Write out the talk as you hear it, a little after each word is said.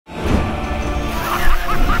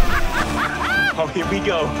Oh, here we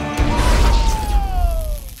go.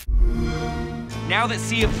 Now that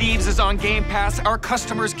Sea of Thieves is on Game Pass, our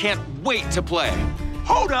customers can't wait to play.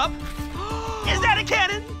 Hold up! Is that a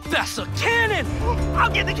cannon? That's a cannon!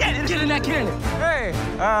 I'll get the cannon. Get in that cannon. Hey,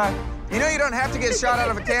 you know you don't have to get shot out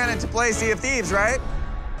of a cannon to play Sea of Thieves, right?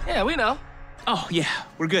 Yeah, we know. Oh, yeah,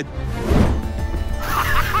 we're good.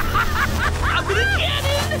 I'm in a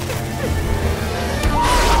cannon!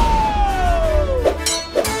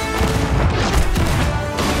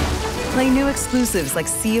 Play new exclusives like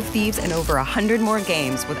Sea of Thieves and over 100 more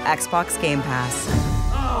games with Xbox Game Pass.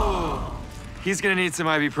 He's gonna need some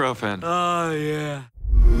ibuprofen. Oh, yeah.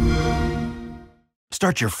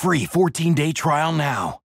 Start your free 14-day trial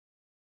now.